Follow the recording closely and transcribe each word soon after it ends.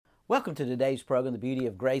Welcome to today's program, The Beauty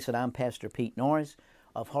of Grace, and I'm Pastor Pete Norris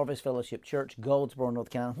of Harvest Fellowship Church, Goldsboro, North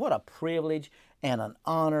Carolina. What a privilege and an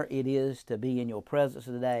honor it is to be in your presence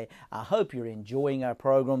today. I hope you're enjoying our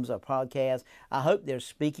programs, our podcasts. I hope they're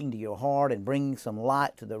speaking to your heart and bringing some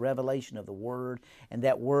light to the revelation of the Word, and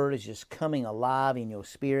that Word is just coming alive in your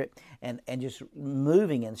spirit and just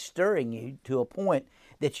moving and stirring you to a point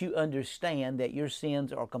that you understand that your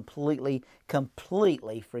sins are completely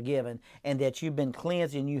forgiven and that you've been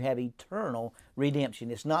cleansed and you have eternal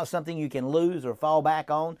redemption. It's not something you can lose or fall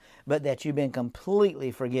back on, but that you've been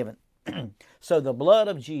completely forgiven. So the blood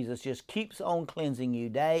of Jesus just keeps on cleansing you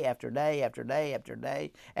day after day after day after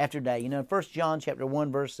day after day. You know, 1 John chapter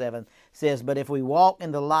 1 verse 7 says, "But if we walk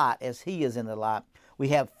in the light as He is in the light, we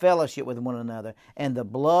have fellowship with one another, and the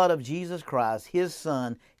blood of Jesus Christ, His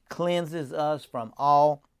Son, cleanses us from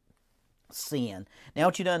all sin." Now I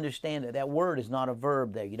want you to understand that word is not a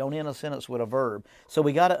verb there. You don't end a sentence with a verb. So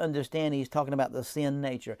we got to understand he's talking about the sin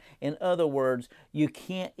nature. In other words, you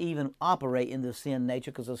can't even operate in the sin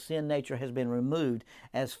nature because the sin nature has been removed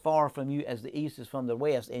as far from you as the east is from the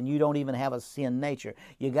west, and you don't even have a sin nature.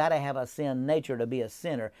 You got to have a sin nature to be a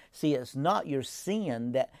sinner. See, it's not your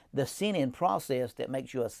sin, that the sinning process that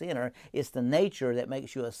makes you a sinner. It's the nature that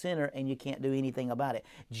makes you a sinner, and you can't do anything about it.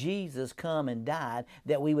 Jesus come and died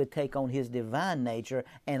that we would take on His divine nature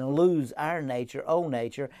and lose our nature, old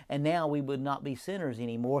nature, and now we would not be sinners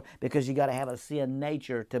anymore because you got to have a sin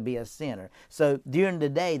nature to be a sinner. So during the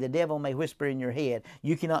day, the devil may whisper in your head,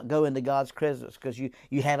 you cannot go into God's presence because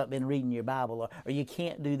you haven't been reading your Bible, or you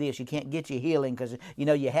can't do this, you can't get your healing because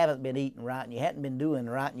you haven't been eating right and you hadn't been doing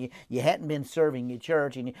right and you hadn't been serving your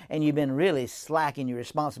church and you've been really slacking your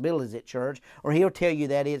responsibilities at church. Or he'll tell you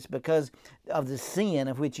that it's because of the sin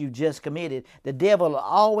of which you just committed. The devil will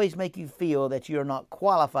always make you feel that you're not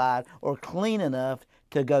qualified or clean enough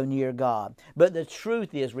to go near God. But the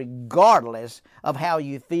truth is, regardless of how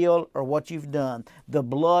you feel or what you've done, the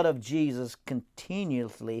blood of Jesus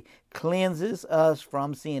continuously cleanses us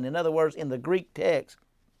from sin. In other words, in the Greek text,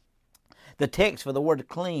 the text for the word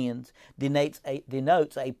cleanse denotes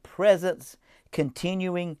a presence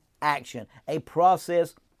continuing action, a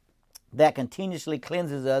process that continuously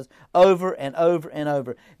cleanses us over and over and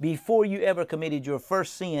over. Before you ever committed your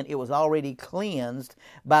first sin, it was already cleansed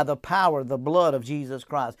by the power of the blood of Jesus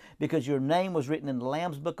Christ, because your name was written in the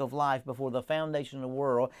Lamb's Book of Life before the foundation of the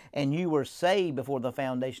world, and you were saved before the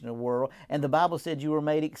foundation of the world, and the Bible said you were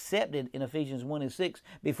made accepted in Ephesians 1 and 6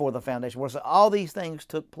 before the foundation of the world. So all these things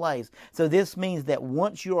took place. So this means that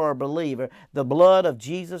once you are a believer, the blood of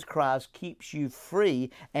Jesus Christ keeps you free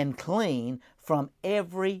and clean from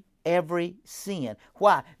every sin.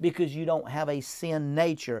 Why? Because you don't have a sin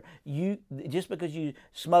nature. Just because you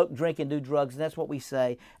smoke, drink, and do drugs, and that's what we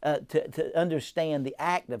say to understand the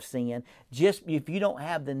act of sin. Just if you don't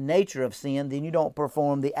have the nature of sin, then you don't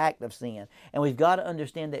perform the act of sin. And we've got to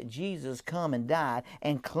understand that Jesus come and died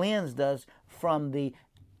and cleansed us from the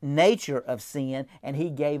nature of sin, and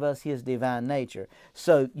He gave us His divine nature.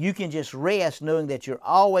 So you can just rest knowing that you're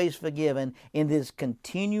always forgiven in this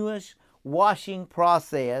continuous washing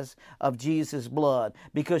process of Jesus' blood.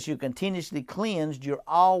 Because you're continuously cleansed, you're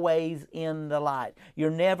always in the light.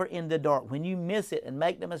 You're never in the dark. When you miss it and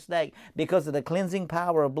make the mistake, because of the cleansing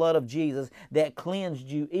power of blood of Jesus that cleansed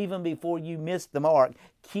you even before you missed the mark,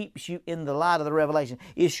 keeps you in the light of the revelation.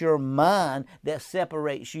 It's your mind that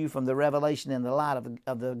separates you from the revelation and the light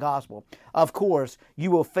of the gospel. Of course,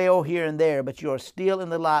 you will fail here and there, but you are still in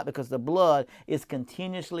the light because the blood is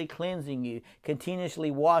continuously cleansing you,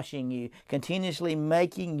 continuously washing you, continuously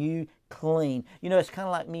making you clean. You know, it's kind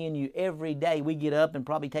of like me and you. Every day we get up and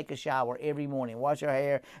probably take a shower every morning, wash our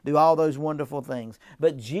hair, do all those wonderful things.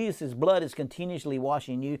 But Jesus' blood is continuously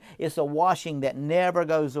washing you. It's a washing that never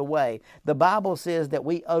goes away. The Bible says that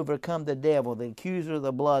we overcome the devil, the accuser of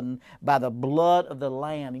the blood, by the blood of the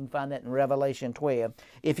Lamb. You can find that in Revelation 12.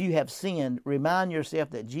 If you have sinned, remind yourself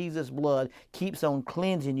that Jesus' blood keeps on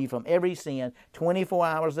cleansing you from every sin 24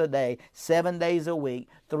 hours a day, 7 days a week,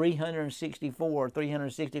 364,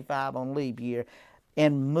 365 on leap year,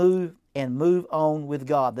 and move on with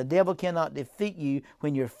God. The devil cannot defeat you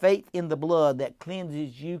when your faith in the blood that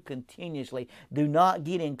cleanses you continuously. Do not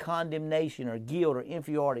get in condemnation or guilt or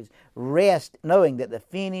inferiorities. Rest knowing that the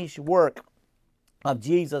finished work of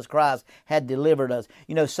Jesus Christ had delivered us.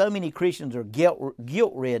 You know, so many Christians are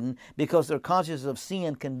guilt-ridden because their conscience of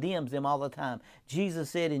sin condemns them all the time.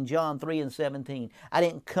 Jesus said in John 3 and 17, I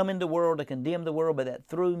didn't come into the world to condemn the world, but that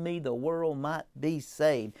through me the world might be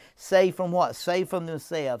saved. Saved from what? Saved from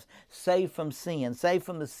themselves. Saved from sin. Saved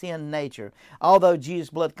from the sin nature. Although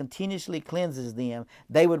Jesus' blood continuously cleanses them,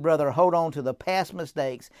 they would rather hold on to the past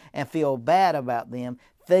mistakes and feel bad about them,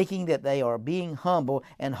 thinking that they are being humble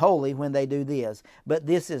and holy when they do this. But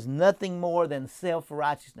this is nothing more than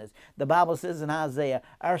self-righteousness. The Bible says in Isaiah,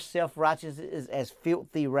 our self-righteousness is as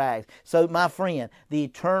filthy rags. So, my friend, the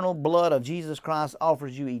eternal blood of Jesus Christ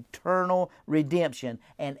offers you eternal redemption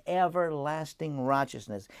and everlasting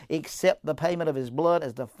righteousness. Accept the payment of His blood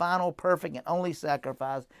as the final, perfect, and only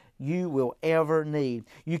sacrifice you will ever need.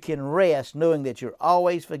 You can rest knowing that you're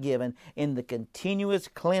always forgiven in the continuous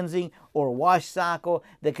cleansing or wash cycle,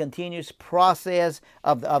 the continuous process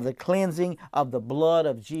of the cleansing of the blood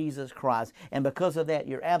of Jesus Christ. And because of that,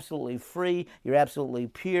 you're absolutely free, you're absolutely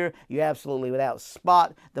pure, you're absolutely without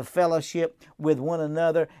spot. The fellowship with one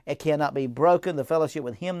another, it cannot be broken. The fellowship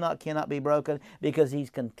with Him cannot be broken, because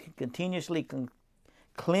He's continuously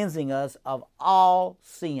cleansing us of all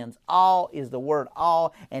sins. All is the word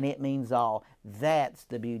all, and it means all. That's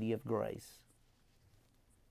the beauty of grace.